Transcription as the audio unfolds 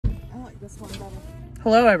this one better.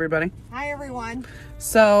 Hello, everybody. Hi, everyone.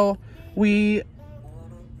 So, I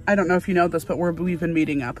don't know if you know this, but we've been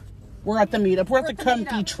meeting up. We're at the meetup. We're at the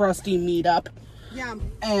Comfy Trusty meetup. Yeah.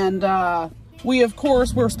 And, we're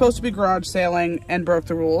supposed to be garage sailing and broke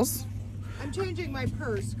the rules. I'm changing my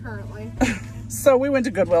purse currently. So we went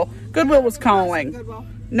to Goodwill. Goodwill was calling. Goodwill.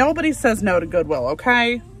 Nobody says no to Goodwill,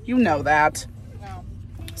 okay? You know that. No.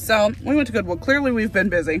 So we went to Goodwill. Clearly we've been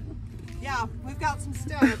busy. Yeah, we've got some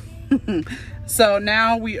stuff. So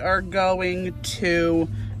now we are going to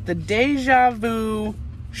the Deja Vu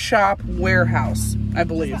Shop Warehouse, I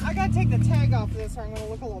believe. I gotta take the tag off of this or I'm gonna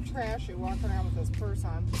look a little trashy walking around with this purse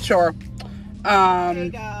on. Sure. I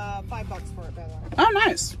paid $5 for it, by the way. Oh,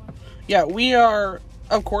 nice. Yeah, we are,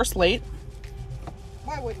 of course, late.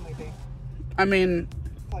 Why wouldn't we be? I mean,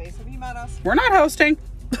 Please, have you met us? we're not hosting.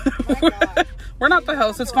 My God. We're not the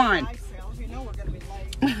host. It's fine. Live sales, you know we're gonna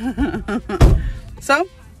be late. So,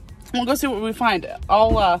 we'll go see what we find.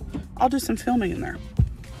 I'll do some filming in there.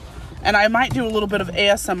 And I might do a little bit of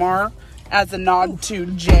ASMR as a nod to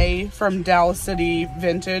Jay from Dallas City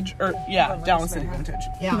Vintage. Dallas City Vintage.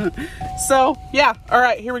 Yeah. So, yeah. All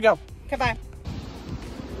right, here we go. Goodbye.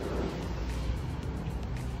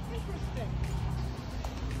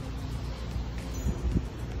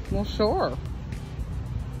 Well, sure.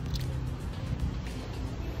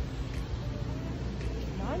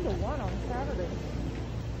 9 to 1 on Saturday.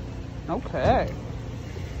 Okay.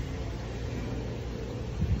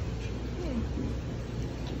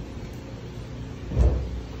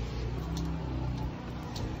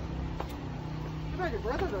 Too bad your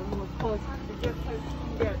brother doesn't look close to get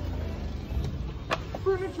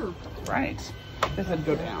furniture. Right. This would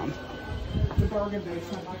go down. The bargain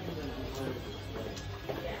basement.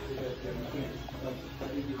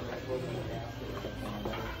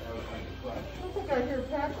 I think I hear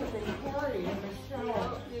Patrick and Corey in the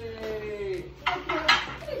shower. Yay!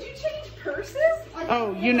 Did you change purses?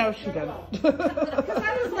 Oh, you know she did. Because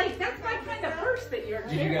I was like, that's my kind of purse that you're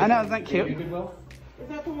carrying. I know, isn't that cute? Is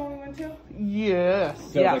that the one we went to? Yes.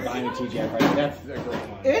 So Yes. like behind the TGI Fridays, that's a great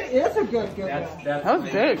one. It is a good That's That was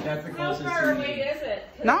big. That's the How closest far to away me. is it?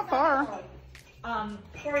 'Cause, Not far.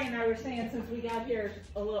 Corey and I were saying since we got here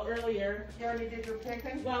a little earlier, You already did your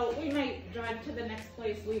picking? well, we might drive to the next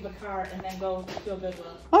place, leave a car, and then go to a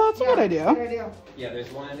Goodwill. Oh, that's a good Good idea. idea. Yeah,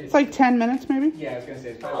 there's one. It's like 10 minutes, maybe? Yeah, I was gonna say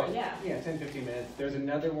it's Oh, probably yeah. 10, 15 minutes. There's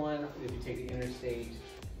another one if you take the interstate.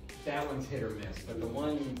 That one's hit or miss, but the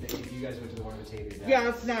one that if you guys went to the one with Batavia. Yeah,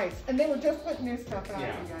 it's nice. And they were just putting new stuff out, Yeah,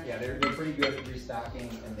 you guys. yeah, they're pretty good at restocking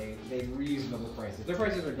and they reasonable prices. Their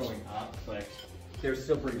prices are going up, but they're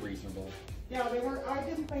still pretty reasonable. Yeah, they were. I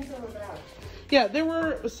didn't think they were bad. Yeah, they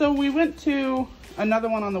were. So we went to another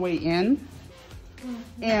one on the way in,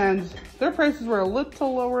 and their prices were a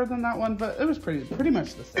little lower than that one, but it was pretty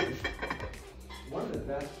much the same. One of the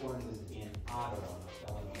best ones is in Ottawa,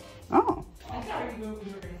 Illinois. Oh. I thought we were going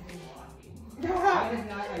to say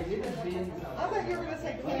Milwaukee. I did the bins. I thought you were gonna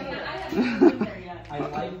say Yeah, Canada. I haven't been there yet. I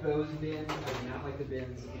like those bins. I do not like the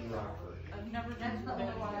bins in Rockford. I've never been to the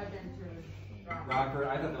one I've been to. Rockford,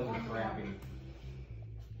 I thought those were crappy.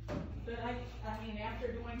 But I mean, after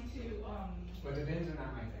going to But the bins are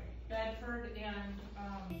not my thing. Bedford and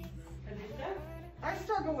Paducah, I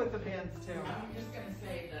struggle with the bins too. I'm just gonna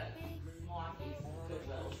say that Milwaukee's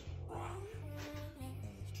Goodwill's rock.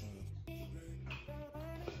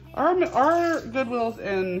 Our Goodwills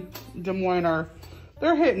in Des Moines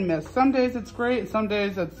they're hit and miss. Some days it's great, some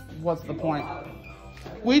days it's, what's the point?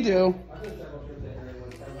 We do.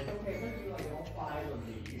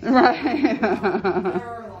 Right.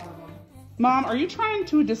 Mom, are you trying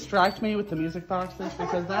to distract me with the music boxes?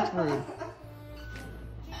 Because that's rude.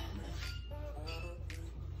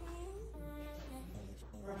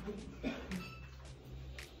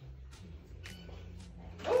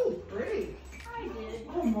 Oh, pretty. I did.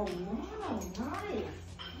 Oh, Murano, nice.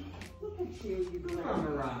 Look at you Come on,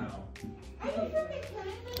 Murano.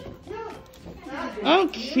 Yeah. Oh,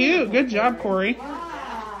 cute. Good job, Corey.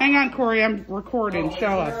 Hang on, Corey. I'm recording.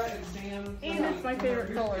 Show us. And it's my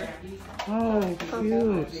favorite color. Oh,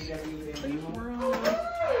 cute.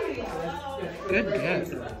 Good guess.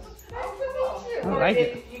 Nice to meet you. I like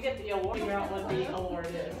it. You get the award. Figure out what the award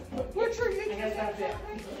is. Which are you? I guess that's it.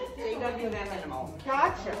 You gotta do that minimal.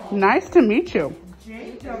 Gotcha. Nice to meet you.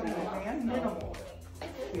 JW and minimal.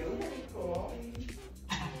 Cool.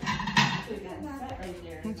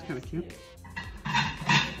 That's kind of cute.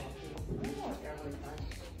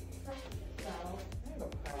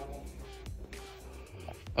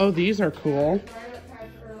 Oh, these are cool.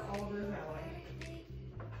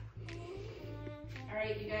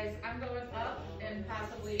 Alright, you guys, I'm going up and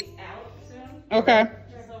possibly out soon. Okay.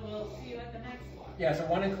 So we'll see you Yeah, so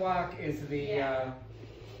 1 o'clock is the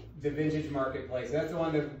vintage marketplace. That's the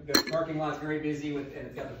one, the parking lot's very busy with, and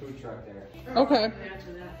it's got the food truck there. Okay. Is that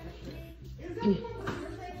the one that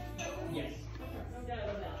you're saying? Yes.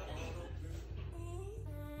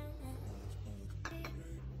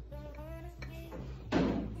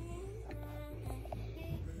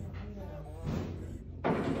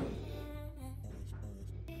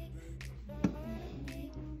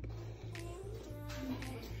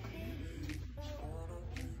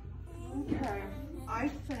 Okay. I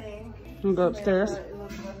think. We'll go upstairs.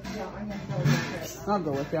 Yeah, I'm gonna go upstairs. I'll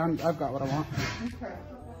go with you. I've got what I want. Okay.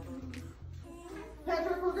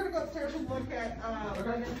 Patrick, we're gonna go upstairs and look at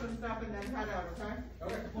luggage and stuff and then head out, okay?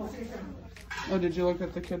 Okay. We'll see him. Oh, did you look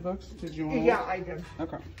at the kid books? Did you want to Yeah, I did.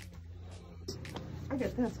 Okay. I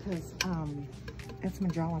get this because it's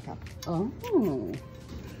Majolica. Oh.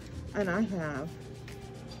 And I have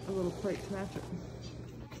a little plate to match it.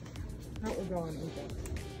 That will go in with it.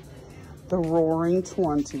 The Roaring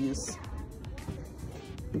 20s.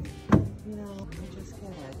 You know, I just get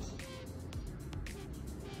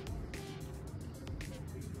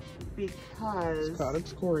it. Because... It's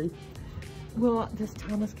Cottage Corey. Well, this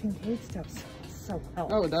Thomas Kincaid stuff's so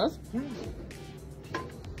helpful. Oh, it does? Yeah.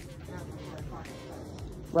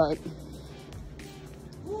 Right.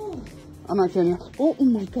 I'm not kidding you. Oh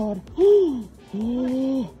my God. Oh.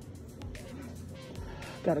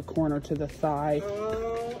 Got a corner to the thigh.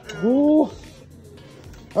 Oh.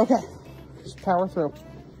 Okay. Just power through.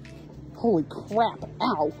 Holy crap.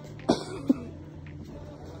 Ow.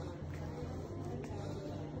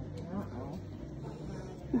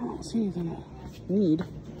 I don't see anything I need.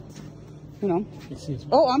 You know.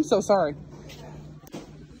 Oh, I'm so sorry. I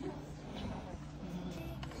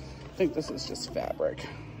think this is just fabric.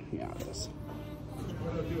 Yeah, it is.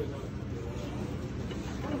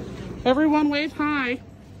 Everyone wave hi.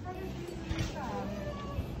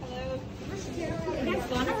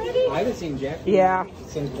 I haven't seen Jackie Yeah.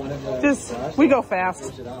 since one of the. Just, we go fast.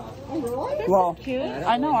 Pushed it off. Oh, really? Well, Cute.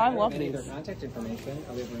 I know, I love any of these. their contact information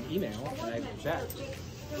other than email, and I checked.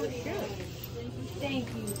 Thank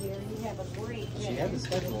you, dear. You have a great day. She had the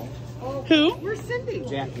schedule. Who? Where's Cindy?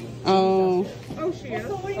 Jackie. Oh, Oh, she is?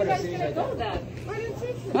 Where are you guys gonna go then? I didn't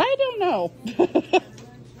see Cindy. I don't know.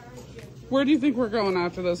 Where do you think we're going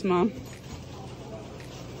after this, Mom?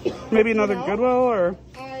 Maybe another Goodwill or?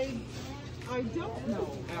 I don't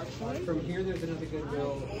know, actually. From here, there's another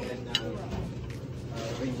Goodwill, and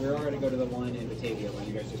we're all going to go to the one in Batavia when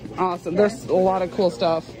you guys just went. Awesome. There's a lot of cool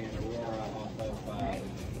stuff. And Aurora off of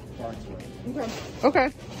Barnesville. Okay. Okay.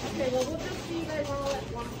 Okay, well, we'll just see you guys all at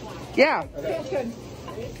 1 o'clock. Yeah. Sounds good.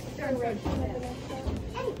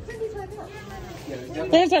 Oh, Cindy's right there.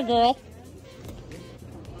 There's our girl.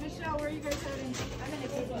 Michelle, where are you guys heading? I'm gonna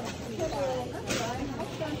take you.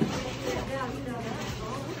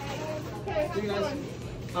 See you guys.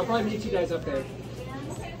 I'll probably meet you guys up there.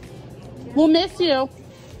 We'll miss you.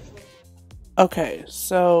 Okay,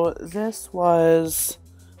 so this was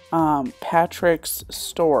Patrick's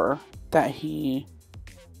store that he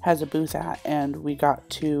has a booth at, and we got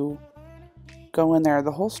to go in there.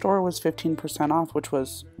 The whole store was 15% off, which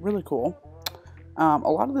was really cool. A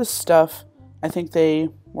lot of this stuff, I think they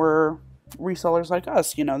were resellers like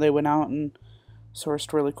us. You know, they went out and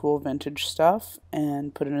sourced really cool vintage stuff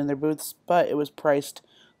and put it in their booths, but it was priced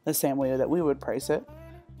the same way that we would price it.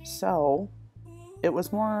 So it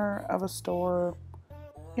was more of a store,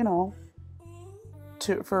 you know,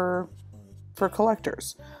 for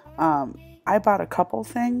collectors. I bought a couple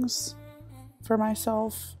things for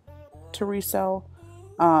myself to resell,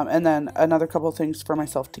 and then another couple things for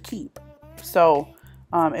myself to keep. So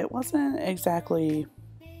it wasn't exactly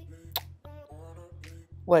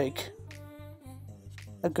like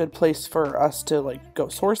a good place for us to like go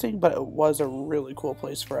sourcing, but it was a really cool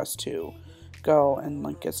place for us to go and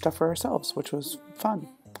like get stuff for ourselves, which was fun.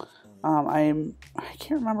 I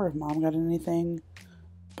can't remember if Mom got anything,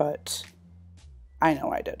 but I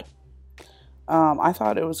know I did. I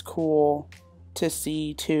thought it was cool to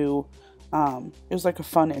see too. It was like a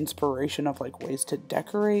fun inspiration of like ways to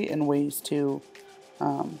decorate and ways to,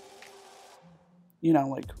 you know,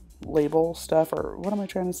 like label stuff, or what am I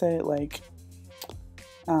trying to say?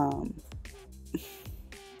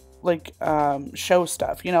 Show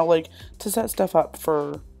stuff, you know, like to set stuff up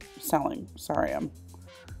for selling. Sorry, I'm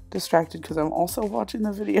distracted because I'm also watching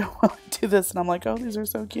the video while I do this, and I'm like, oh, these are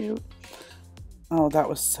so cute. Oh, that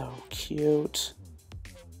was so cute.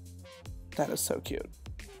 That is so cute.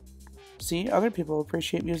 See, other people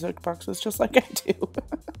appreciate music boxes just like I do.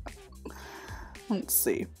 Let's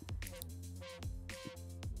see.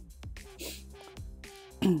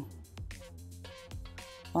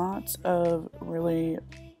 Lots of really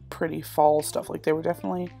pretty fall stuff. Like they were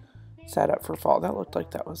definitely set up for fall. That looked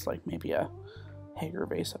like that was like maybe a Hager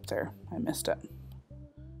vase up there. I missed it.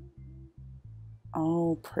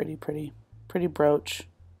 Oh, pretty brooch.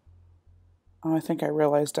 Oh, I think I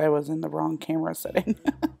realized I was in the wrong camera setting.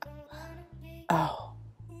 Oh,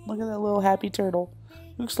 look at that little happy turtle.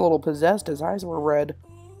 Looks a little possessed. His eyes were red.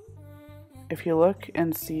 If you look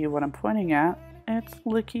and see what I'm pointing at, it's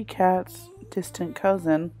Licky Cat's distant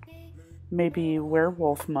cousin, maybe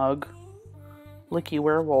werewolf mug. Licky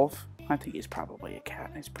werewolf. I think he's probably a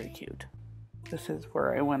cat. He's pretty cute. This is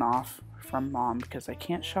where I went off from Mom because I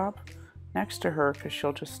can't shop next to her because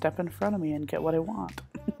she'll just step in front of me and get what I want.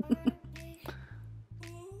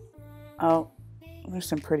 Oh, there's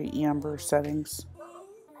some pretty amber settings.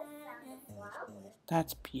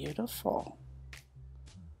 That's beautiful.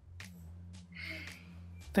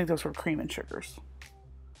 I think those were cream and sugars.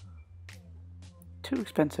 Too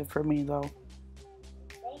expensive for me though.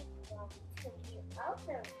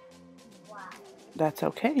 That's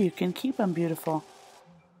okay, you can keep them, beautiful.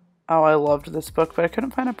 Oh, I loved this book, but I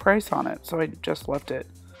couldn't find a price on it, so I just left it.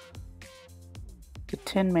 The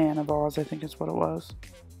Tin Man of Oz, I think is what it was.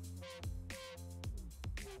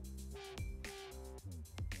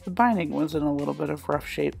 The binding was in a little bit of rough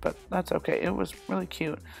shape, but that's okay. It was really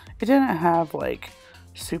cute. It didn't have like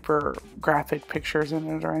super graphic pictures in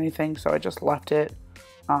it or anything, so I just left it.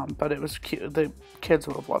 But it was cute. The kids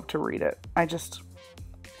would have loved to read it. I just...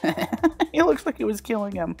 He looks like he was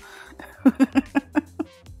killing him.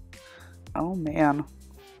 Oh, man.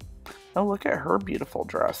 Oh, look at her beautiful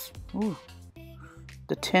dress. Ooh.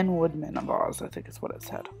 The Tin Woodman of Oz, I think is what it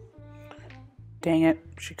said. Dang it.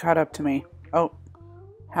 She caught up to me. Oh.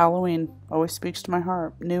 Halloween always speaks to my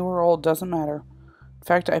heart. New or old, doesn't matter. In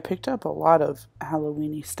fact, I picked up a lot of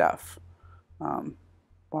Halloween-y stuff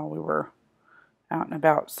while we were out and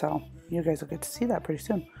about. So you guys will get to see that pretty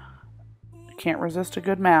soon. I can't resist a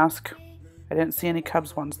good mask. I didn't see any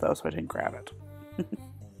Cubs ones, though, so I didn't grab it.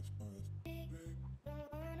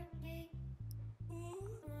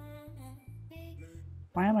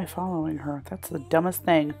 Why am I following her? That's the dumbest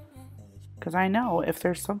thing. Because I know if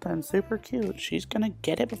there's something super cute, she's going to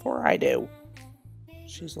get it before I do.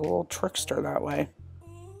 She's a little trickster that way.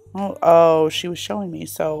 Oh, she was showing me.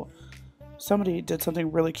 So somebody did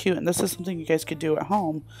something really cute. And this is something you guys could do at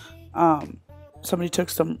home. Somebody took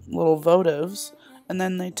some little votives. And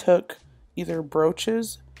then they took either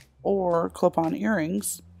brooches or clip-on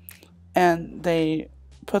earrings. And they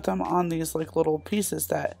put them on these like little pieces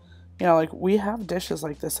that... You know, like, we have dishes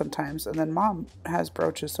like this sometimes, and then Mom has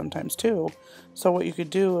brooches sometimes, too. So what you could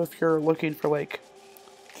do if you're looking for, like,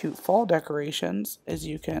 cute fall decorations is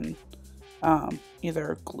you can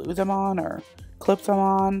either glue them on or clip them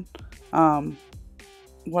on,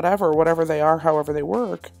 whatever they are, however they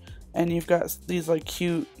work. And you've got these, like,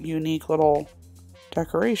 cute, unique little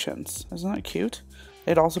decorations. Isn't that cute?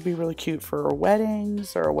 It'd also be really cute for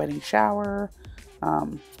weddings or a wedding shower.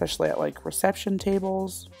 Especially at like reception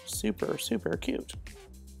tables. Super cute.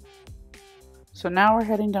 So now we're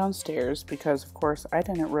heading downstairs because of course I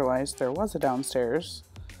didn't realize there was a downstairs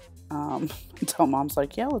until Mom's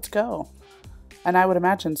like, yeah, let's go. And I would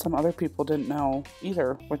imagine some other people didn't know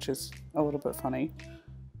either, which is a little bit funny.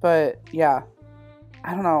 But yeah,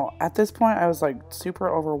 I don't know. At this point I was like super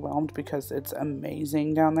overwhelmed because it's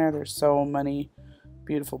amazing down there. There's so many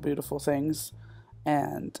beautiful things.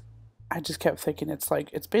 And I just kept thinking it's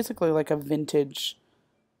basically like a vintage,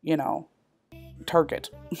 you know, Target.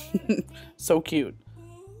 So cute.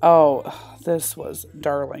 Oh, this was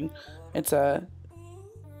darling. It's a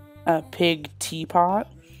pig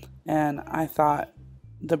teapot, and I thought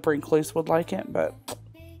the Brinkleys would like it, but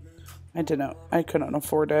I couldn't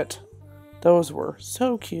afford it. Those were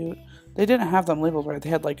so cute. They didn't have them labeled right. They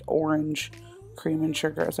had like orange cream and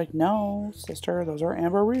sugar. I was like, no, sister, those are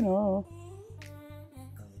Amberino.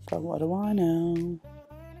 But what do I know?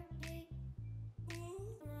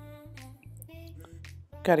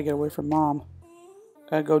 Gotta get away from Mom.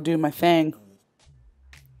 Gotta go do my thing.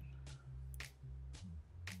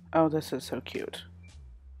 Oh, this is so cute.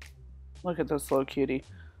 Look at this little cutie.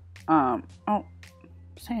 Oh,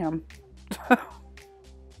 Sam. Am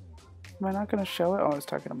I not gonna show it? Oh, I was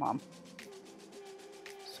talking to Mom.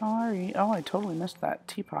 Sorry. Oh, I totally missed that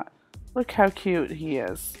teapot. Look how cute he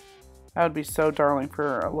is. That would be so darling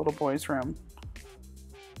for a little boy's room.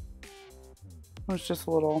 It was just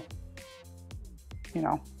a little, you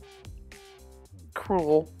know,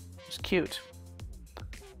 cruel. It's cute.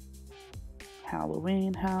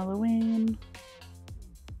 Halloween.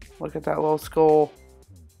 Look at that little skull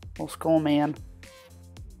man.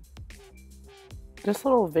 this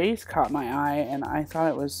little vase caught my eye, and I thought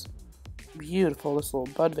it was beautiful, this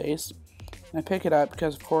little bud vase. And I pick it up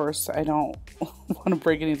because, of course, I don't want to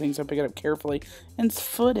break anything, so I pick it up carefully. And it's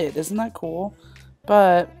footed. Isn't that cool?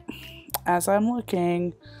 But as I'm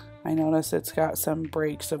looking, I notice it's got some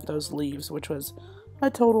breaks of those leaves, which was a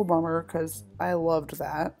total bummer because I loved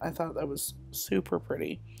that. I thought that was super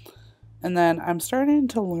pretty. And then I'm starting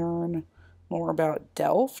to learn more about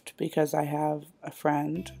Delft because I have a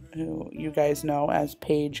friend who you guys know as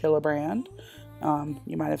Paige Hillebrand.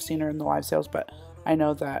 You might have seen her in the live sales, but I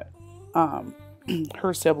know that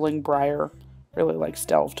her sibling Briar really likes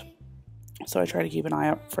Delft. So I try to keep an eye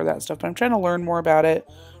out for that stuff. But I'm trying to learn more about it,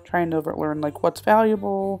 trying to learn like what's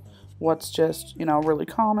valuable, what's just, you know, really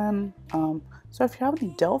common. So if you have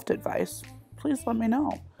any Delft advice, please let me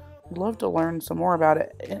know. I'd love to learn some more about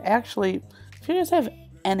it. And actually, if you guys have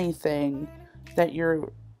anything that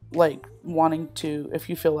you're like wanting to, if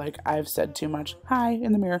you feel like I've said too much, hi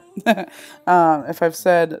in the mirror. If I've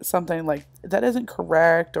said something like that isn't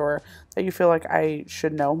correct or that you feel like I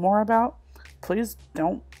should know more about, please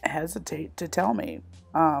don't hesitate to tell me.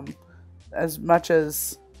 As much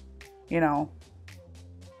as, you know,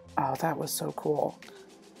 oh, that was so cool.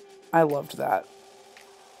 I loved that.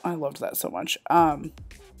 I loved that so much.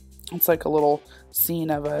 It's like a little scene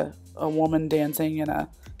of a woman dancing and a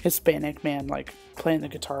Hispanic man like playing the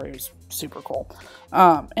guitar. It was super cool.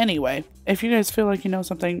 Anyway, if you guys feel like you know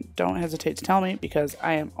something, don't hesitate to tell me because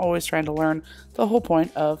I am always trying to learn. The whole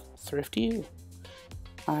point of Thrift You.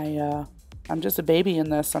 I'm just a baby in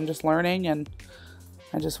this. I'm just learning and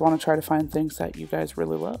I just want to try to find things that you guys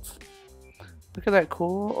really love. Look at that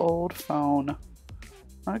cool old phone.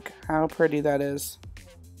 Look how pretty that is.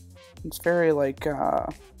 It's very like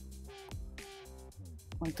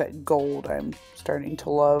that gold I'm starting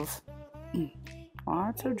to love.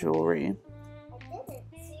 Lots of jewelry. I didn't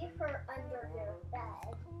see her under your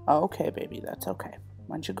bed. Okay, baby, that's okay.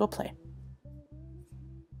 Why don't you go play?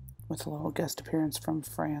 With a little guest appearance from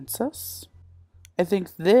Francis. I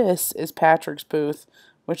think this is Patrick's booth,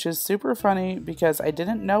 which is super funny because I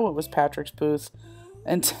didn't know it was Patrick's booth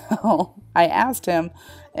until I asked him,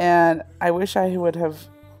 and I wish I would have,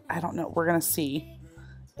 I don't know, we're gonna see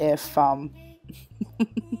if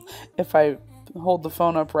if I hold the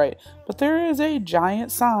phone up right, but there is a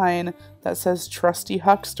giant sign that says Trusty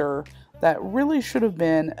Huckster that really should have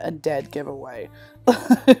been a dead giveaway.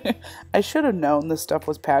 I should have known this stuff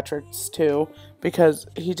was Patrick's too, because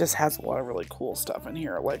he just has a lot of really cool stuff in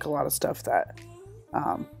here, like a lot of stuff that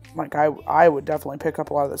like I would definitely pick up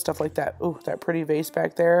a lot of the stuff like that. Ooh, that pretty vase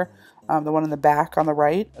back there. The one in the back on the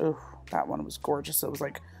right. Ooh, that one was gorgeous. It was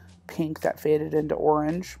like pink that faded into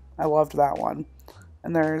orange. I loved that one.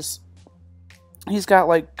 And he's got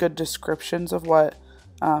like good descriptions of what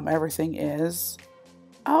everything is.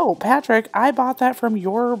 Oh, Patrick, I bought that from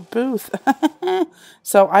your booth.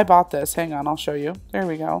 So I bought this. Hang on, I'll show you. There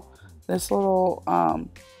we go. This little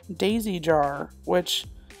daisy jar,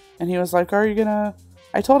 and he was like, are you gonna...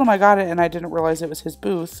 I told him I got it and I didn't realize it was his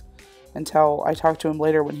booth until I talked to him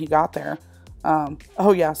later when he got there.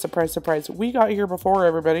 Oh yeah, surprise, surprise. We got here before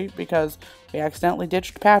everybody because we accidentally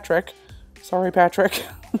ditched Patrick. Sorry, Patrick.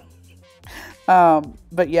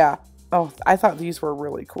 But yeah. Oh, I thought these were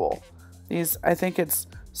really cool. These, I think it's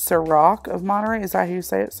Ciroc of Monterey. Is that how you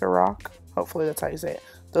say it? Ciroc? Hopefully that's how you say it.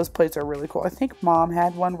 Those plates are really cool. I think Mom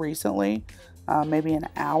had one recently. Maybe an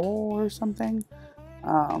owl or something.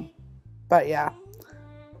 But yeah.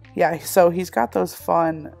 Yeah, so he's got those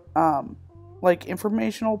fun, like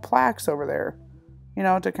informational plaques over there, you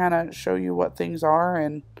know, to kind of show you what things are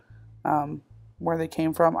and where they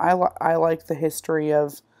came from. I like the history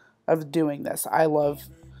of doing this. I love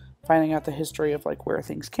finding out the history of like where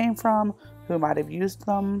things came from, who might have used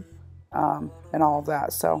them, and all of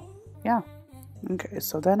that. So yeah. Okay,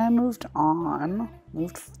 so then I moved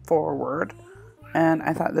forward, and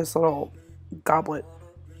I thought this little goblet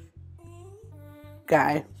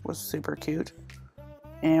guy was super cute.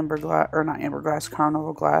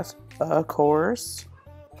 Carnival glass, of course.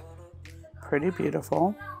 Pretty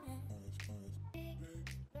beautiful.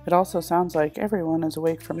 It also sounds like everyone is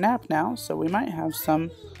awake from nap now, so we might have some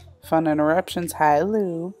fun interruptions. Hi,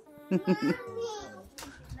 Lou.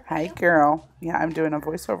 Hi, girl. Yeah, I'm doing a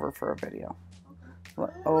voiceover for a video.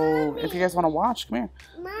 Oh, if you guys want to watch, come here.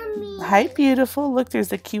 Mommy. Hi, beautiful. Look,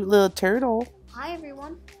 there's a cute little turtle. Hi,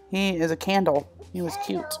 everyone. He is a candle. He was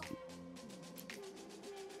cute.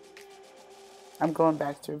 I'm going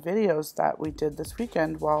back through videos that we did this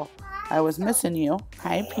weekend while I was missing you.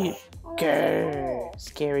 Hi, Pete. Grrr,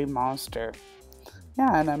 scary monster.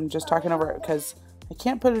 Yeah, and I'm just talking over it because I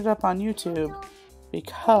can't put it up on YouTube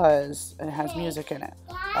because it has music in it.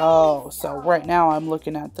 Oh, so right now I'm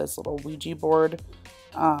looking at this little Ouija board,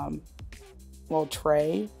 little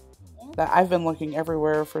tray that I've been looking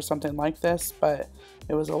everywhere for something like this, but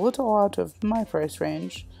it was a little out of my price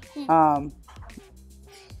range. I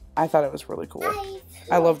thought it was really cool.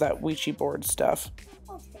 I love that Ouija board stuff.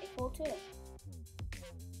 That's pretty cool too.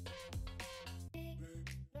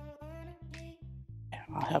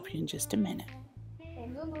 I'll help you in just a minute.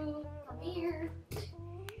 Hey, Lulu, come here.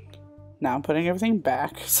 Now I'm putting everything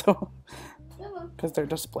back, so Lulu. because their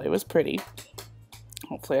display was pretty.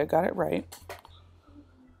 Hopefully I got it right.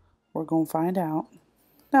 We're gonna find out.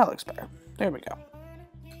 That looks better. There we go.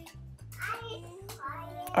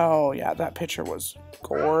 Oh yeah, that picture was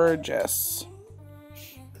gorgeous.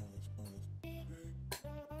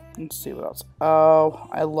 Let's see what else. Oh,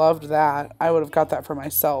 I loved that. I would have got that for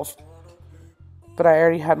myself. But I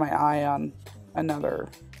already had my eye on another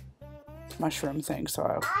mushroom thing,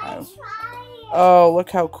 so oh,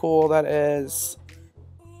 look how cool that is.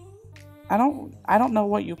 I don't know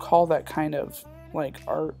what you call that kind of like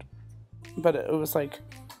art, but it was like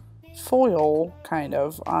foil kind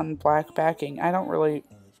of on black backing. I don't really,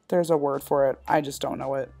 there's a word for it. I just don't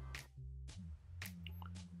know it.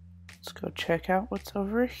 Let's go check out what's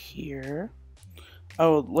over here.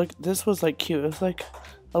 Oh, look, this was like cute. It was like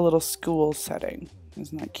a little school setting.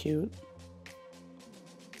 Isn't that cute?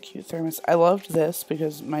 Cute thermos. I loved this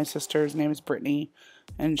because my sister's name is Brittany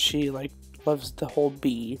and she like loves the whole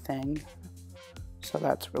bee thing. So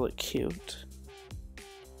that's really cute.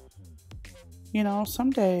 You know,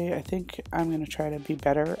 someday I think I'm going to try to be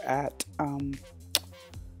better at,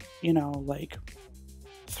 you know, like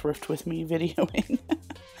thrift with me videoing.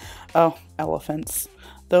 Oh, elephants.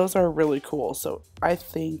 Those are really cool. So I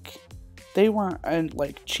think they weren't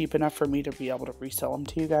like cheap enough for me to be able to resell them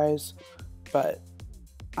to you guys, but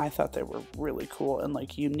I thought they were really cool and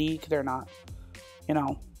like unique. They're not, you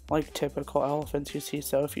know, like typical elephants you see.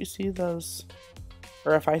 So if you see those,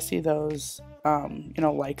 or if I see those, you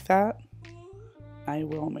know, like that, I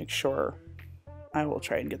will make sure I will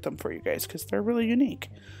try and get them for you guys because they're really unique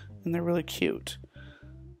and they're really cute.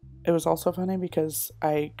 It was also funny because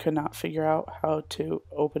I could not figure out how to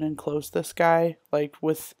open and close this guy, like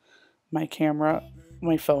with my camera,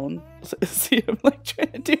 my phone. See, I'm like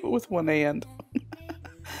trying to do it with one hand.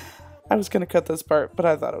 I was going to cut this part, but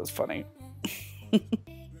I thought it was funny.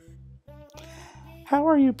 How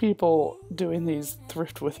are you people doing these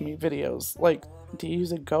thrift with me videos? Like, do you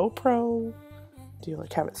use a GoPro? Do you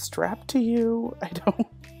like have it strapped to you? I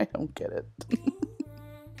don't get it.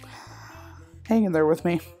 Hang in there with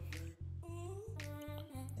me.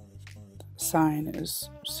 Sign is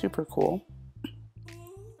super cool.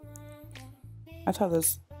 I thought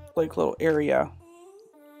this like little area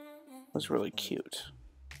was really cute.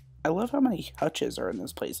 I love how many hutches are in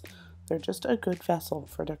this place. They're just a good vessel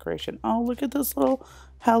for decoration. Oh, look at this little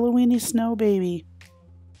Halloweeny snow baby.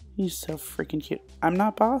 He's so freaking cute. I'm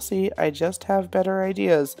not bossy. I just have better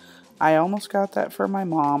ideas. I almost got that for my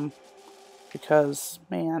mom because,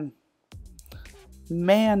 man,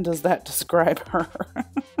 does that describe her.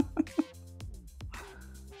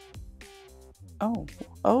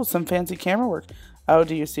 Oh, some fancy camera work. Oh,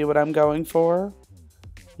 do you see what I'm going for?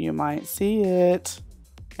 You might see it.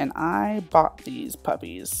 And I bought these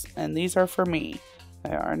puppies, and these are for me.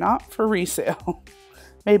 They are not for resale.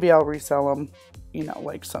 Maybe I'll resell them, you know,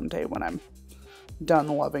 like someday when I'm done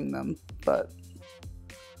loving them. But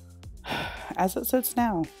as it sits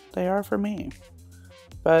now, they are for me.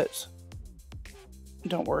 But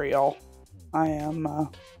don't worry, y'all. I am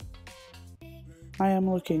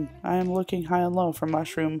looking high and low for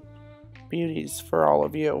mushroom beauties for all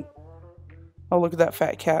of you. Oh, look at that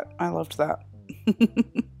fat cat. I loved that.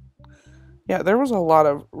 Yeah, there was a lot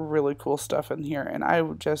of really cool stuff in here, and I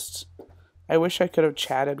wish I could have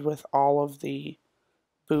chatted with all of the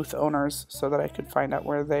booth owners so that I could find out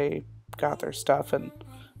where they got their stuff and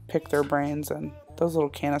pick their brains, and those little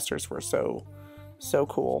canisters were so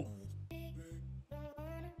cool.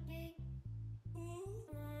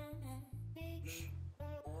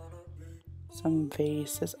 Some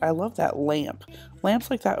vases. I love that lamp. Lamps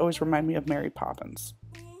like that always remind me of Mary Poppins.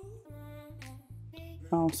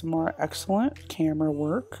 Oh, some more excellent camera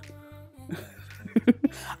work.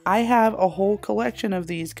 I have a whole collection of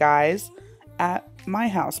these guys at my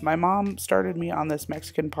house. My mom started me on this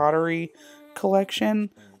Mexican pottery collection,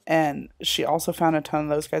 and she also found a ton of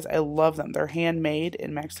those guys. I love them. They're handmade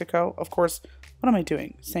in Mexico. Of course, what am I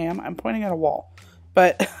doing, Sam? I'm pointing at a wall.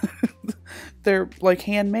 But they're like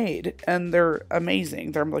handmade and they're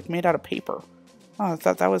amazing. They're like made out of paper. Oh, I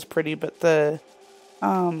thought that was pretty, but the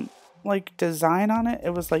like design on it,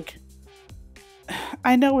 it was like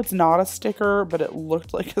I know it's not a sticker, but it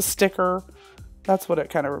looked like a sticker. That's what it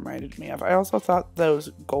kind of reminded me of. I also thought those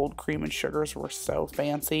gold cream and sugars were so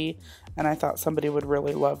fancy, and I thought somebody would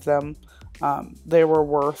really love them. They were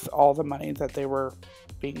worth all the money that they were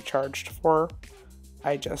being charged for.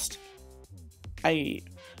 I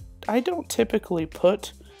don't typically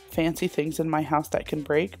put fancy things in my house that can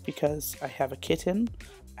break because I have a kitten,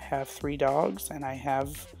 I have 3 dogs, and I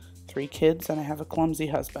have 3 kids, and I have a clumsy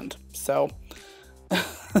husband. So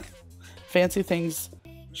fancy things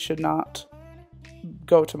should not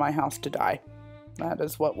go to my house to die. That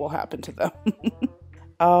is what will happen to them.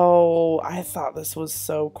 Oh, I thought this was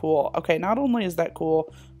so cool. Okay, not only is that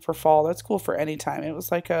cool for fall, that's cool for any time. It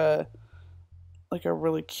was like a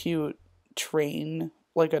really cute train,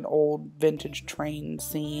 like an old vintage train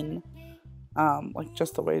scene. Like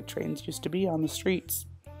just the way trains used to be on the streets.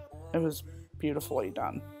 It was beautifully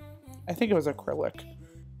done. I think it was acrylic.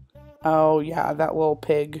 Oh yeah, that little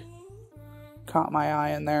pig caught my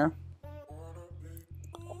eye in there.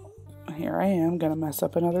 Here I am, gonna mess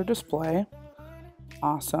up another display.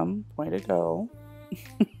 Awesome, way to go.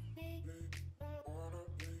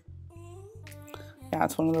 Yeah,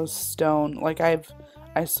 it's one of those stone, like I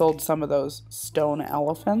sold some of those stone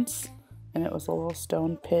elephants, and it was a little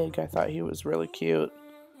stone pig. I thought he was really cute.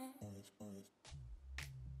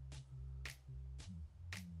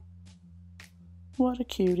 What a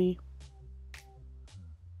cutie.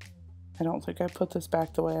 I don't think I put this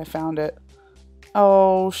back the way I found it.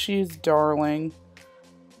 Oh, she's darling.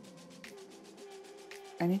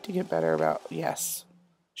 I need to get better about, yes,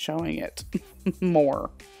 showing it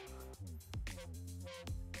more.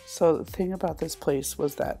 So the thing about this place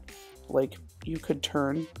was that, like, you could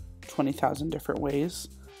turn 20,000 different ways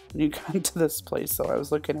when you got to this place. So I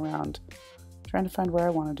was looking around, trying to find where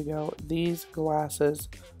I wanted to go. These glasses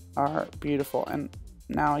are beautiful, and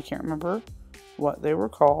now I can't remember what they were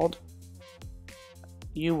called.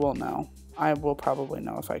 You will know. I will probably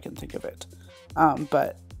know if I can think of it.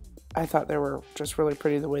 But I thought they were just really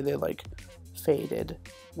pretty the way they like faded.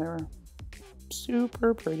 They were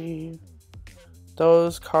super pretty.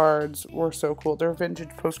 Those cards were so cool. They're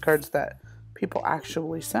vintage postcards that people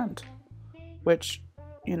actually sent, which,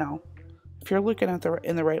 you know, if you're looking at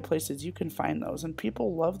in the right places, you can find those, and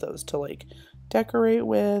people love those to like decorate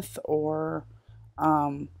with, or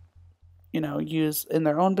you know, use in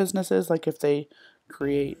their own businesses. Like if they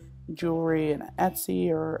create jewelry in Etsy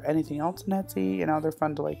or anything else in Etsy, you know, they're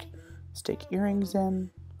fun to like stick earrings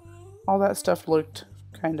in. All that stuff looked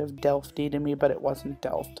kind of Delfty to me, but it wasn't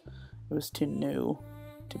Delft. It was too new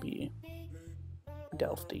to be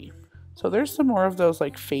Delfty. So there's some more of those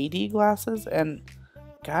like fadey glasses, and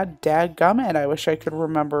god dadgummit, I wish I could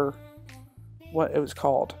remember what it was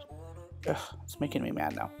called. Ugh, it's making me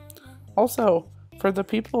mad now. Also, for the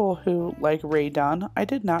people who like Ray Dunn, I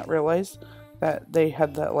did not realize that they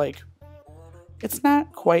had that, like, it's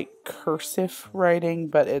not quite cursive writing,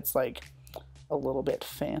 but it's like a little bit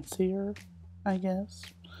fancier, I guess.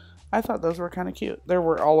 I thought those were kind of cute. They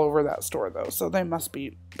were all over that store though, so they must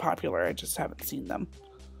be popular. I just haven't seen them.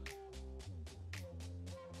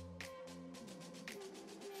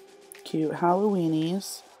 Cute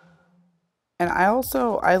Halloweenies. And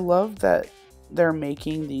I love that they're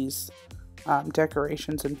making these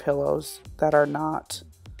decorations and pillows that are not,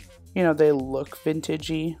 you know, they look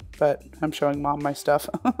vintagey, but I'm showing Mom my stuff.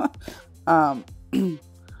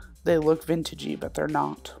 They look vintagey, but they're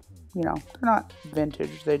not, you know, they're not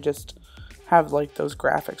vintage. They just have like those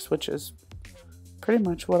graphics, which is pretty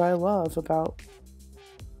much what I love about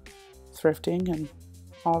thrifting and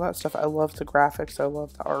all that stuff. I love the graphics. I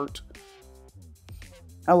love the art.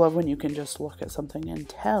 I love when you can just look at something and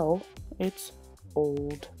tell it's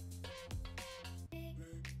old.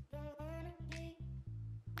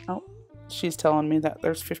 Oh, she's telling me that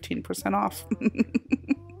there's 15% off.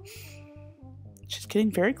 She's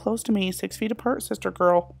getting very close to me. 6 feet apart, sister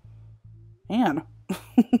girl. Man.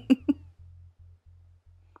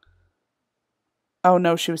 Oh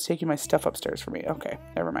no, she was taking my stuff upstairs for me. Okay,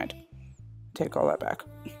 never mind. Take all that back.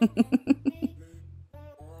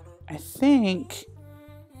 I think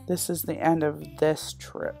this is the end of this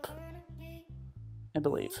trip, I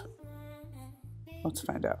believe. Let's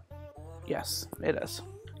find out. Yes, it is.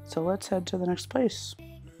 So let's head to the next place.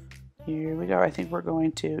 Here we go. I think we're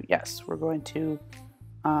going to, yes, we're going to,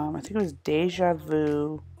 I think it was Deja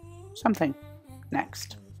Vu something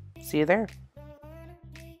next. See you there.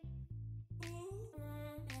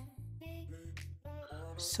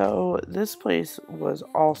 So this place was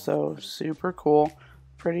also super cool.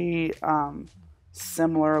 Pretty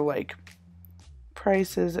similar like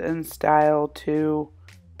prices and style to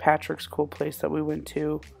Patrick's cool place that we went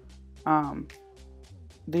to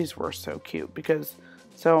these were so cute because,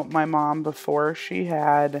 so my mom, before she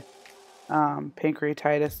had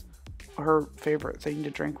pancreatitis, her favorite thing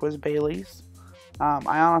to drink was Bailey's.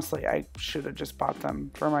 I should have just bought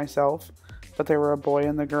them for myself, but they were a boy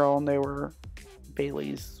and the girl, and they were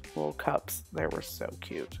Bailey's little cups. They were so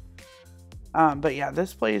cute. But yeah,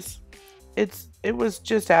 this place, it was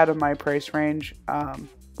just out of my price range,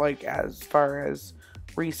 like as far as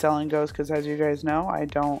reselling goes, because as you guys know, I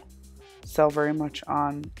don't sell very much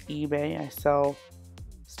on eBay. I sell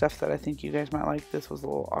stuff that I think you guys might like. This was a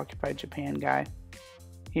little Occupied Japan guy.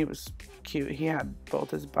 He was cute. He had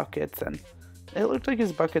both his buckets, and it looked like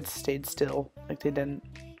his buckets stayed still, like they didn't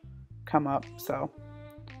come up. So,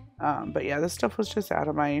 but yeah, this stuff was just out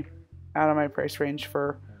of my price range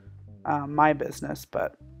for my business.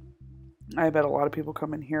 But I bet a lot of people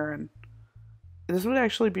come in here, and this would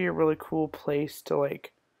actually be a really cool place to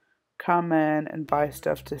like come in and buy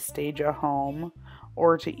stuff to stage a home,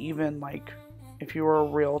 or to even like, if you were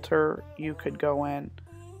a realtor, you could go in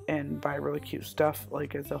and buy really cute stuff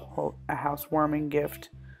like as a housewarming gift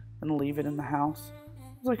and leave it in the house.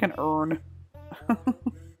 It's like an urn. That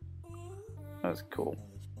was cool.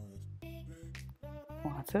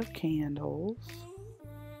 Lots of candles.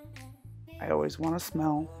 I always want to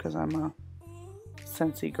smell because I'm a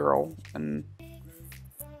Scentsy girl and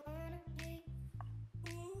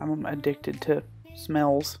I'm addicted to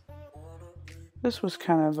smells. This was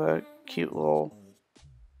kind of a cute little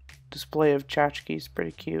display of tchotchkes.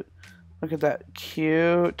 Pretty cute. Look at that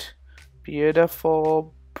cute,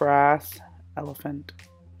 beautiful brass elephant.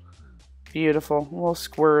 Beautiful. Little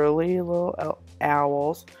squirrely little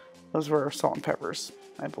owls. Those were salt and peppers,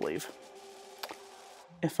 I believe,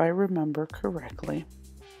 if I remember correctly.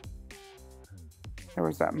 There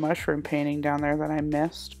was that mushroom painting down there that I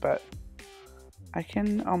missed, but I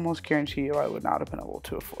can almost guarantee you I would not have been able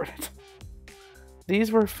to afford it.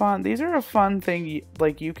 These were fun. These are a fun thing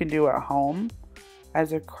like you can do at home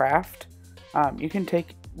as a craft. You can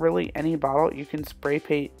take really any bottle. You can spray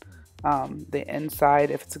paint the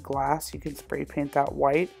inside. If it's glass, you can spray paint that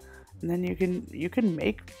white, and then you can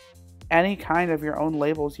make any kind of your own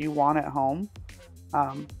labels you want at home,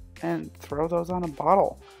 and throw those on a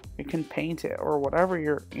bottle. You can paint it or whatever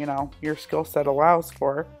your skill set allows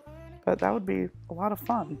for. But that would be a lot of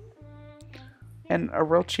fun and a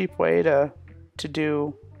real cheap way to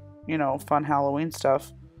do, fun Halloween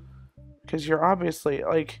stuff. Because you're obviously,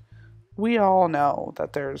 like, we all know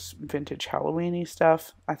that there's vintage Halloween-y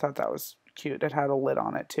stuff. I thought that was cute. It had a lid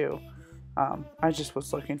on it too. I just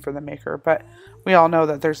was looking for the maker, but we all know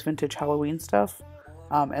that there's vintage Halloween stuff,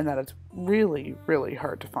 and that it's really, really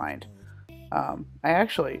hard to find. I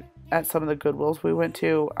actually, at some of the Goodwills we went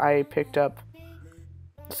to, I picked up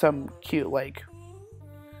some cute, like,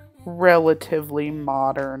 relatively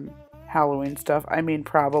modern Halloween stuff. I mean,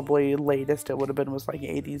 probably latest it would have been was like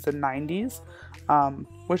 80s and 90s,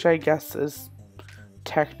 which I guess is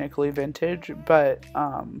technically vintage, but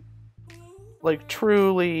like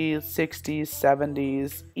truly 60s,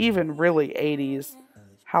 70s, even really 80s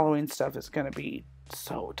Halloween stuff is going to be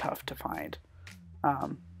so tough to find.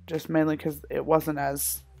 Just mainly because it wasn't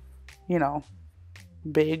as,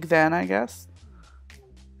 big then, I guess.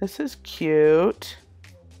 This is cute.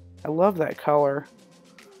 I love that color.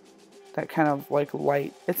 That kind of like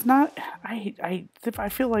light. It's not, I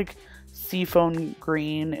feel like seafoam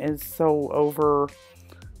green is so over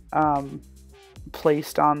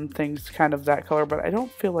placed on things kind of that color, but I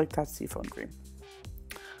don't feel like that's seafoam green.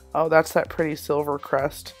 Oh, that's that pretty silver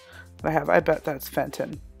crest that I have. I bet that's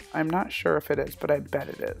Fenton. I'm not sure if it is, but I bet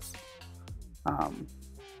it is. I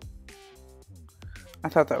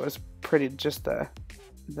thought that was pretty, just the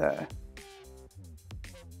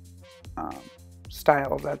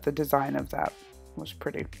style of that, the design of that was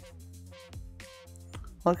pretty.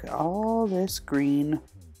 Look at all this green.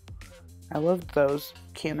 I loved those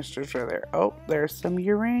canisters right there. Oh, there's some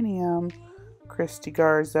uranium. Christy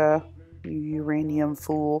Garza, you uranium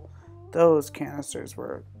fool. Those canisters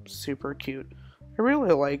were super cute. I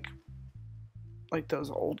really like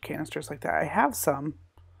those old canisters like that. I have some.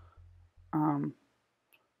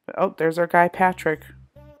 But, oh, there's our guy Patrick.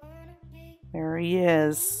 There he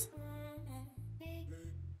is.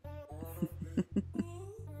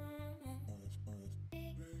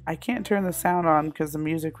 I can't turn the sound on because the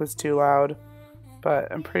music was too loud,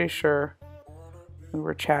 but I'm pretty sure we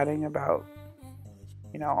were chatting about,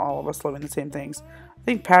 all of us loving the same things. I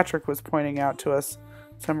think Patrick was pointing out to us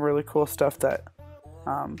some really cool stuff that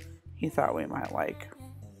he thought we might like,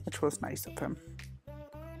 which was nice of him.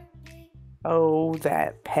 Oh,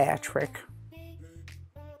 that Patrick.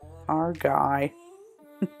 Our guy.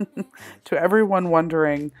 To everyone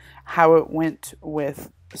wondering how it went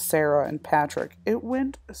with Sarah and Patrick, it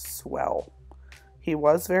went swell. He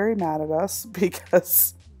was very mad at us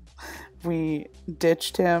because we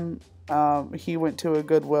ditched him. He went to a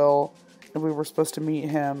Goodwill and we were supposed to meet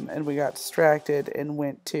him, and we got distracted and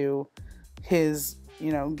went to his,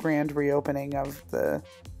 grand reopening of the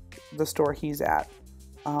store he's at.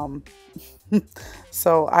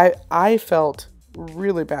 So I felt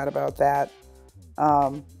really bad about that.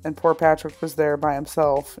 And poor Patrick was there by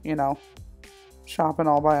himself, shopping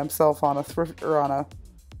all by himself on a thrift or on a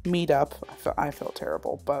meetup. I felt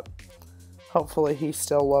terrible, but hopefully he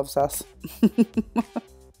still loves us.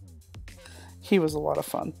 He was a lot of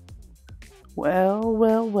fun.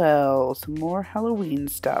 Well, some more Halloween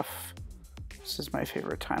stuff. This is my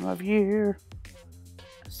favorite time of year.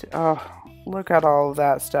 Oh, look at all of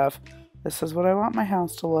that stuff. This is what I want my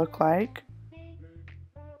house to look like,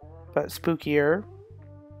 but spookier.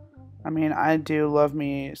 I mean, I do love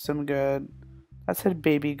me some good. That said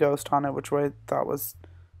baby ghost on it, which I thought was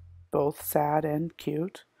both sad and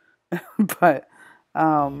cute. But,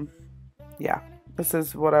 yeah, this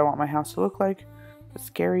is what I want my house to look like. But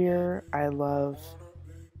scarier. I love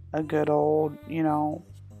a good old,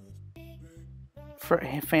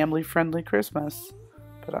 family-friendly Christmas.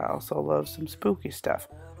 But I also love some spooky stuff.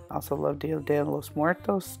 I also love Dia de los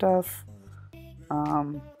Muertos stuff.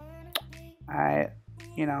 I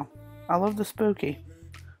love the spooky.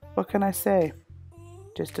 What can I say?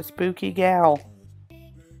 Just a spooky gal.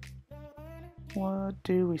 What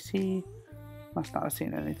do we see? Must not have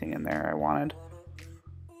seen anything in there I wanted.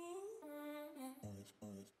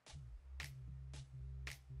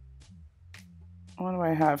 What do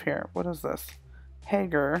I have here? What is this?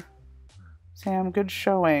 Hager. Sam, good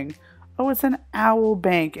showing. Oh, it's an owl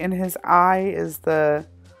bank, and his eye is the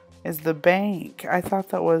bank. I thought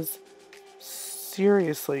that was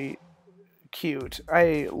seriously cute.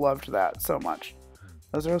 I loved that so much.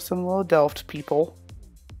 Those are some little Delft people.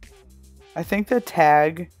 I think the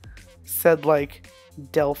tag said like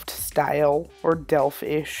Delft style or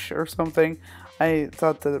Delft-ish or something. I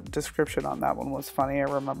thought the description on that one was funny. I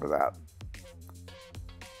remember that.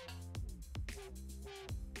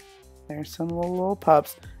 There's some little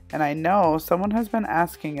pups. And I know someone has been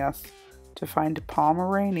asking us to find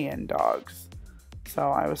Pomeranian dogs. So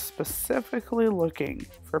I was specifically looking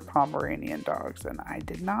for Pomeranian dogs, and I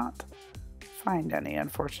did not find any,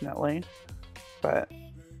 unfortunately. But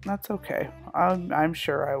that's okay. I'm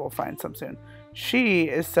sure I will find some soon. She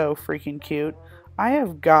is so freaking cute. I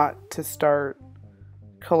have got to start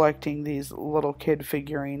collecting these little kid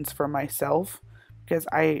figurines for myself, because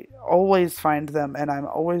I always find them and I'm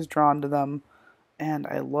always drawn to them. And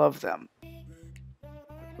I love them. They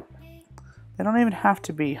don't even have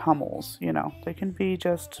to be Hummels, They can be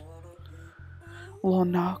just little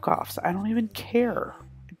knockoffs. I don't even care.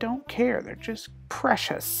 I don't care. They're just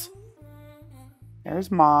precious.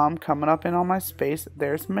 There's Mom coming up in all my space.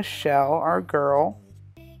 There's Michelle, our girl.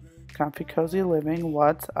 Comfy Cozy Living.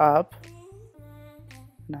 What's up?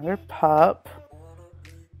 Another pup.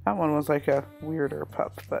 That one was like a weirder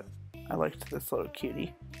pup, but I liked this little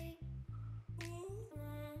cutie.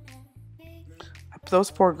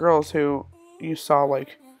 Those poor girls who you saw,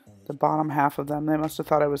 like, the bottom half of them, they must have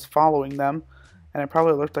thought I was following them. And I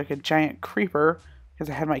probably looked like a giant creeper because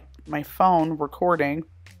I had my phone recording.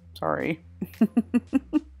 Sorry.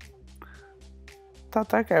 Thought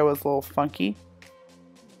that guy was a little funky.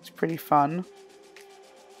 It's pretty fun.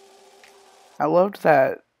 I loved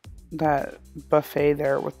that buffet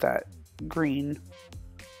there with that green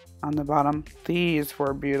on the bottom. These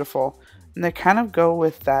were beautiful. And they kind of go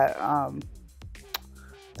with that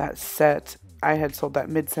set. I had sold that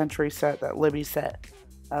mid-century set, that Libby set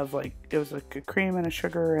of it was like a cream and a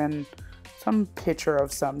sugar and some pitcher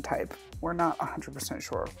of some type. We're not 100%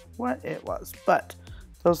 sure what it was, but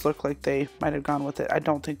those look like they might have gone with it. I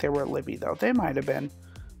don't think they were Libby though. They might have been.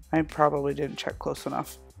 I probably didn't check close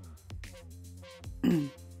enough.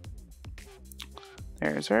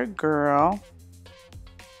 There's our girl.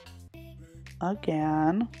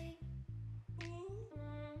 Again.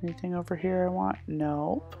 Anything over here I want?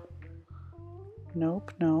 Nope.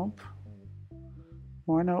 Nope.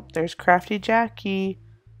 More nope. There's Crafty Jackie.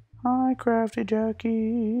 Hi, Crafty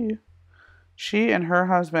Jackie. She and her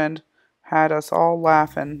husband had us all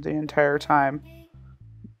laughing the entire time.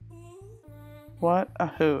 What a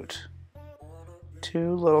hoot.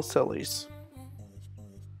 Two little sillies.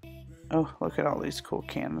 Oh, look at all these cool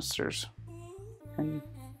canisters. And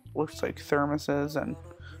looks like thermoses and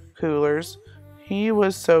coolers. He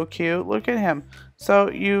was so cute. Look at him.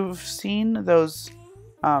 So you've seen those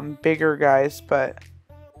bigger guys, but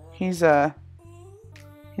he's a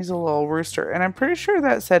little rooster. And I'm pretty sure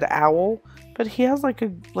that said owl, but but he has like a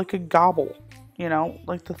gobble, you know,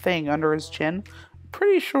 like the thing under his chin.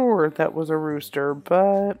 Pretty sure that was a rooster,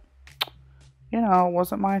 but you know, it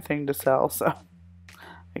wasn't my thing to sell, so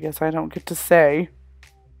I guess I don't get to say,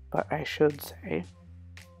 but I should say.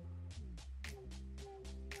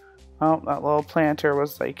 Oh, that little planter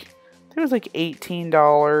was like, I think it was like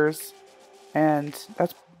 $18, and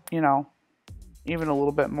that's, you know, even a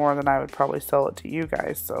little bit more than I would probably sell it to you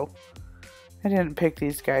guys, so I didn't pick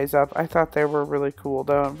these guys up. I thought they were really cool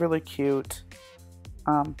though, really cute.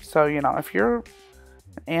 So, you know, if you're an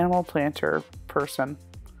animal planter person,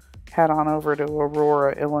 head on over to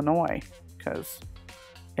Aurora, Illinois, because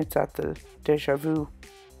it's at the Deja Vu.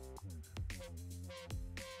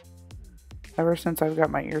 Ever since I've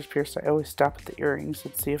got my ears pierced, I always stop at the earrings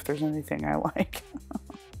and see if there's anything I like.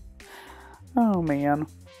 Oh man.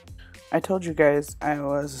 I told you guys I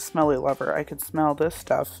was a smelly lover. I could smell this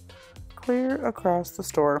stuff clear across the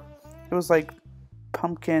store. It was like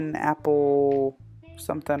pumpkin, apple,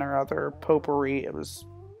 something or other, potpourri. It was,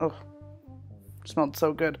 oh, smelled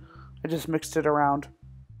so good. I just mixed it around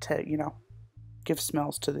to, you know, give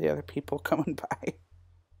smells to the other people coming by.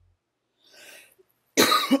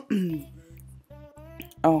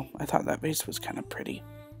 Oh, I thought that vase was kind of pretty.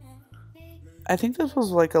 I think this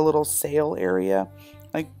was like a little sale area,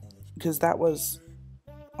 like, because that was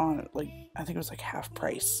on, like, I think it was like half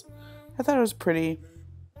price. I thought it was pretty,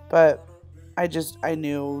 but I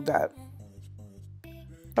knew that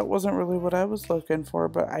wasn't really what I was looking for,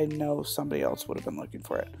 but I know somebody else would have been looking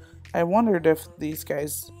for it. I wondered if these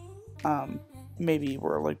guys maybe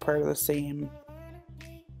were like part of the same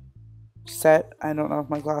set. I don't know if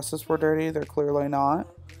my glasses were dirty. They're clearly not.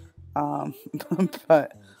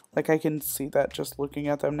 But like I can see that just looking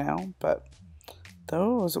at them now, but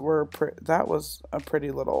those were that was a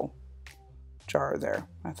pretty little jar there.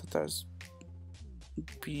 I thought that was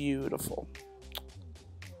beautiful.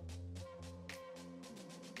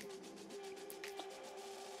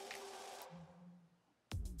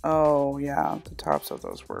 Oh yeah, the tops of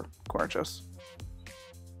those were gorgeous.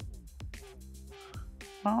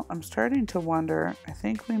 Well, I'm starting to wonder, I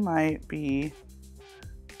think we might be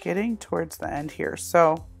getting towards the end here,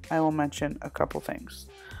 so I will mention a couple things.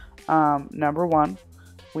 Number one,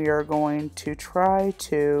 we are going to try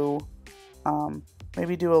to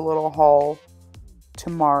maybe do a little haul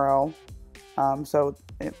tomorrow. So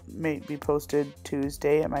it may be posted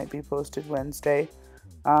Tuesday, it might be posted Wednesday.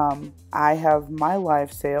 I have my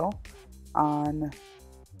live sale on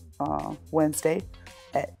Wednesday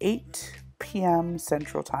at 8 p.m.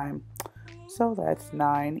 Central Time. So that's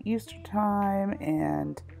 9 Eastern Time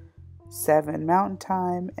and 7 Mountain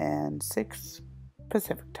Time and 6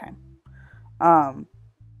 Pacific Time.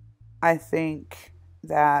 I think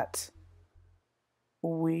that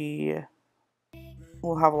we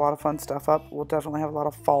will have a lot of fun stuff up. We'll definitely have a lot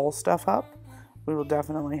of fall stuff up. We will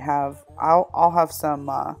definitely have, I'll have some,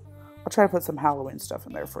 I'll try to put some Halloween stuff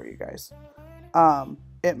in there for you guys.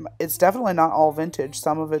 It's definitely not all vintage.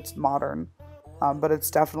 Some of it's modern, but it's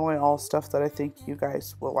definitely all stuff that I think you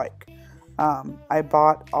guys will like. I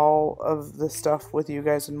bought all of the stuff with you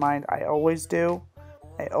guys in mind. I always do.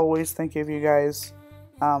 I always think of you guys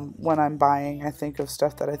when I'm buying. I think of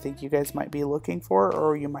stuff that I think you guys might be looking for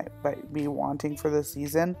or you might be wanting for this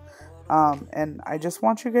season. And I just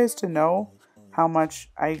want you guys to know how much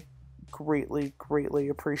I greatly, greatly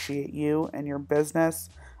appreciate you and your business.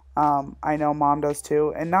 I know Mom does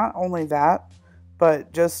too. And not only that,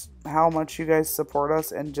 but just how much you guys support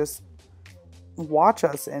us and just watch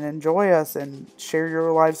us and enjoy us and share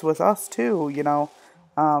your lives with us too, you know.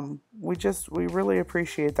 We really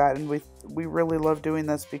appreciate that, and we really love doing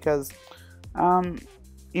this because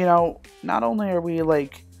you know, not only are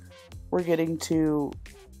we're getting to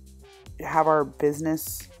have our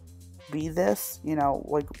business be this, you know,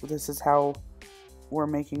 like this is how we're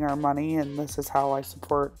making our money and this is how I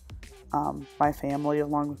support my family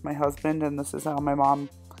along with my husband, and this is how my mom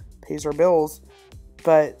pays her bills,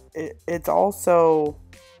 but it's also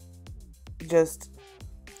just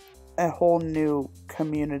a whole new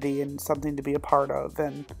community and something to be a part of,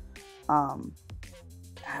 and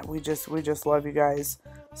we just love you guys,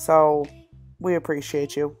 so we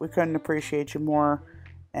appreciate you. We couldn't appreciate you more,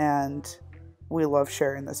 and we love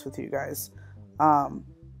sharing this with you guys. I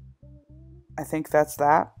think that's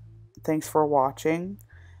that. Thanks for watching,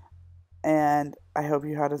 and I hope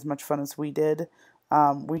you had as much fun as we did.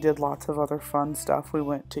 We did lots of other fun stuff. We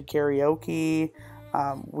went to karaoke,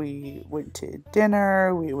 we went to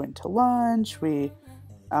dinner, we went to lunch, we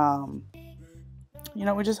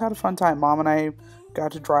just had a fun time. Mom and I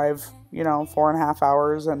got to drive, 4.5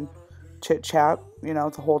 hours and chit chat,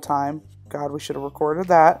 the whole time. God, we should have recorded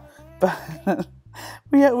that. But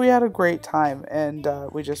we had a great time, and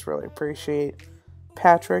we just really appreciate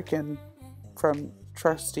Patrick and from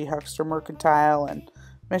Trusty Huckster Mercantile and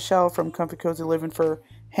Michelle from Comfy Cozy Living for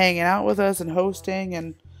hanging out with us and hosting,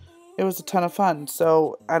 and it was a ton of fun.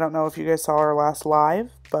 So I don't know if you guys saw our last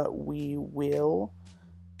live, but we will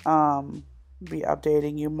be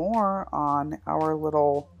updating you more on our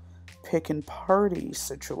little pick and party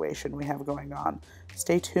situation we have going on.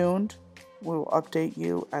 Stay tuned. We will update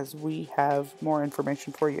you as we have more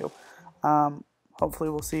information for you. Hopefully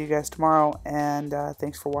we'll see you guys tomorrow, and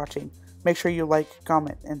thanks for watching. Make sure you like,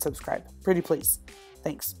 comment, and subscribe. Pretty please.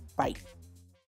 Thanks. Bye.